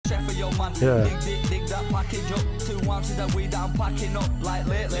Yeah. Dig that package up. 2 ounces of weed that I'm packing up like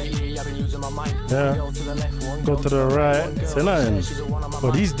lately. I've been losing my mind. Yeah. Go to the right. Say nothing.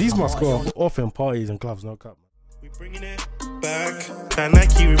 But these must go off in parties and clubs, no cap. We bringing it back. That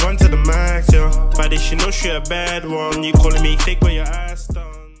Nike, we run to the max, yo. But she know she a bad one. You calling me fake when your ass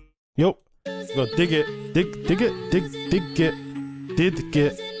done. Yo, go dig it. Dig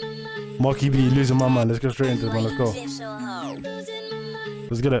it. Marky B losing my mind. Let's go straight into it, man. Let's go.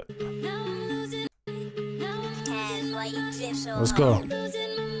 Let's get it. Let's go.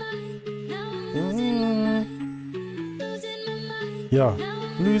 Yeah.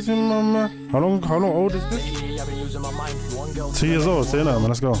 Losing my mind. How long old is this? 2 years old. Say that, man.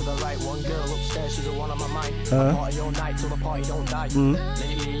 Let's go.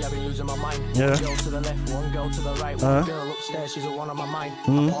 Yeah. Go to the left, one girl to the right, one girl upstairs, she's one on my mind.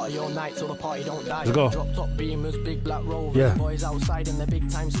 Party all night till the party don't die. Let's go. Drop top beamers, big black rovers, yeah. Boys outside in the big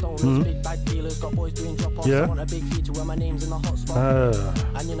time stoners, big bad dealers, got boys doing drop-offs. Yeah. I want a big feature where my name's in the hot spot.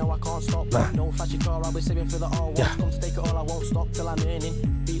 And you know I can't stop. No flashy car, I'll be saving for the all. Come to take it all, I won't stop till I'm earning.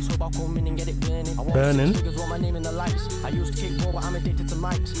 Beats hope I'll come in and get it burning. I want burning. Figures want my name in the lights. I used to kick ball, but I'm addicted to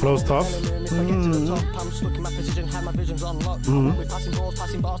mics. Flow's tough. If I get to the top, I'm stuck in my position, had my visions unlocked. We're passing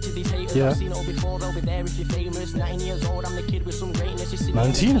balls to these haters. I've seen it all before, they'll be there if you're famous. 9 years old, I'm the kid with some greatness. You see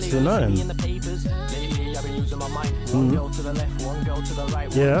 19 still 9. in the papers. Lately, I've been losing my mind. One girl to the left, one girl to the right.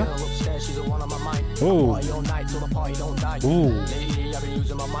 One girl upstairs, she's the one on my mind. Party all night till the party don't die. Lately, I've been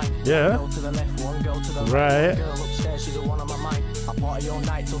losing my mind. Yeah. One girl to the left, one girl to the right. One girl upstairs, she's the one on my mind. I party all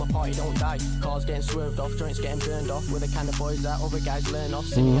night till the party don't die. Cars getting swerved off, joints getting burned off. We're the kind of boys that other guys learn off.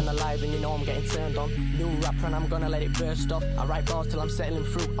 Singing on the live and you know I'm getting turned on. New rapper and I'm gonna let it burst off. I write bars till I'm settling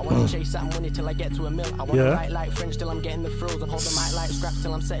through. I wanna chase that money till I get to a mill. I wanna write like French till I'm getting the frills. And hold the mic like scraps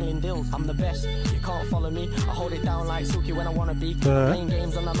till I'm settling deals. I'm the best, you can't follow me. I hold it down like Suki when I wanna be. Playing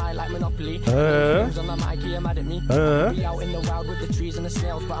games on the mic like Monopoly. Games on the mic, you're mad at me. Be out in the wild with the trees and the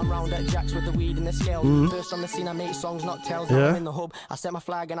snails, but I'm round at Jacks with the weed and the scales. First on the scene, I make songs, not tales. Now I'm in the hub, I set my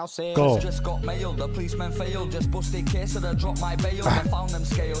flag and I'll say just got mailed, the policeman failed. Just busted case, so they dropped my bail. I found them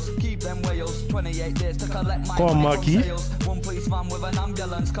scales, keep them whales. 28 days to collect my Marky. One policeman with an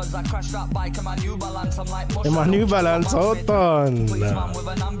ambulance, cause I crashed that bike in my New Balance. I'm like, in my New Balance, hold on. Policeman with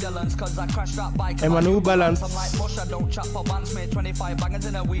an ambulance, cause I crashed that bike in my New Balance. I'm like, mush, I don't chat for bands. Made 25 bangers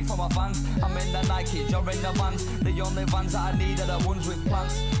in a week for my fans. I'm in the Nikes, you're in the vans. The only vans that I need are the ones with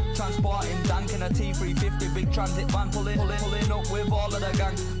plants. Transporting dank in a T350 big transit van, pulling up with all of the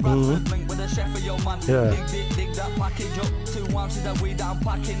gang. Bradford link with the chef of your man. Dig that package up. 2 ounces of weed that I'm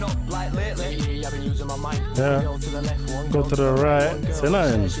packing up like lately. I've been losing my mind. Go to the left, go to the right. Say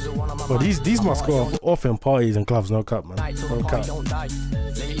nothing. But these must go off in parties and clubs, no cap, man. No cap.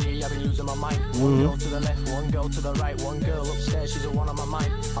 Lately, I've been losing my mind. One girl to the left, one girl to the right, one girl upstairs, she's the one on my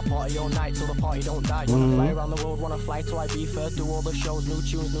mind. I party all night till the party don't die. Wanna fly around the world, wanna fly to Ibiza, do all the shows, new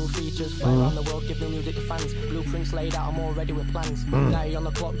tunes, new features. Fly around the world, give new music to fans. Blueprints laid out, I'm all ready with plans. Now you're on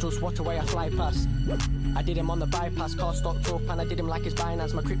the clock, just watch the way I fly past. I did him on the bypass, car stocked up, and I did him like it's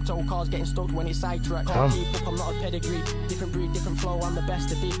Binance. My crypto car's getting stuck when it's sidetracked. Can't keep up, I'm not a pedigree. Different breed, different flow, I'm the best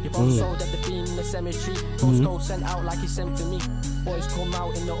to be. You're both sold at the fiend in the cemetery. Postcode sent out like it's sent to me. Boys come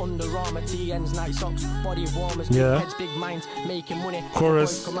out in the Under Armour, TNs, night socks, body warmers, big heads, big minds, making money.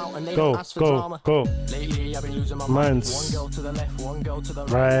 Chorus, come out and they go, don't ask for drama. Go. Lately, I've been losing my mind. One girl to the left, one girl to the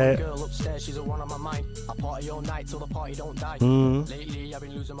right, one girl upstairs, she's the one on my mind. I party all night till the party don't die. Lately, I've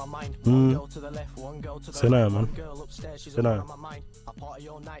been losing my mind. One girl to the left, one girl to the right, one girl upstairs, she's the one on my mind. I party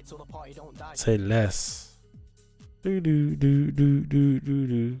all night till the party don't die. Say less. Say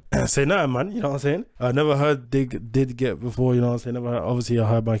nothing, man. You know what I'm saying? I never heard DIDGIT before. You know what I'm saying? Never heard, obviously I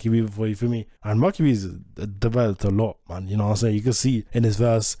heard Marky B before. You feel me? And Marky B's developed a lot, man. You know what I'm saying? You can see in his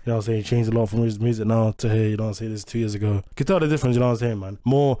verse. You know what I'm saying? He changed a lot from his music now to here. You know what I'm saying? This 2 years ago. You can tell the difference. You know what I'm saying, man?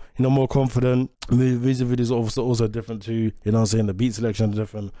 More, you know, more confident. Music videos also different too. You know what I'm saying? The beat selection is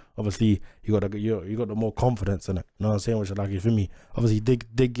different. Obviously, you got the more confidence in it. You know what I'm saying? Which I like. You feel me? Obviously,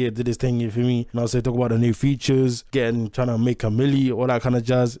 DIDGIT did his thing. You feel me? You know what I'm saying? Talk about the new features. Trying to make a milli, all that kind of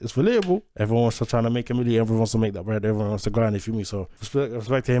jazz. It's relatable. Everyone wants to try to make a milli. Everyone wants to make that bread. Everyone wants to grind. You feel me? So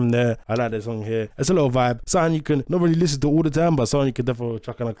respect to him there. I like this song here. It's a little vibe. Something you can not really listen to all the time, but something you can definitely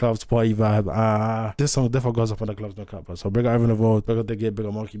chuck on the clubs, party vibe. This song definitely goes up on the clubs, no cap. So big up everyone involved. Big up DIDGIT, big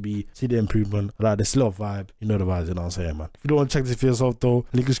up Marky B. See the improvement. I like this little vibe. You know the vibes. You know what I'm saying, man. If you don't want to check this for yourself though,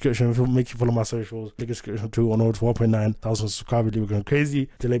 link description. If you make you follow my socials, link description too. On all 4.9,000 subscribers. We're going crazy.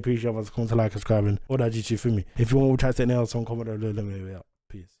 Till I appreciate you come to like, subscribing, all that GT for me. if you want to try to anything else on comment, let me know. Out.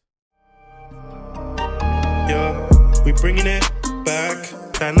 Peace. Yeah, we bringing it back.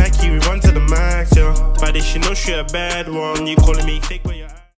 That Nike, we run to the max. Yeah, but she know she a bad one. You calling me fake when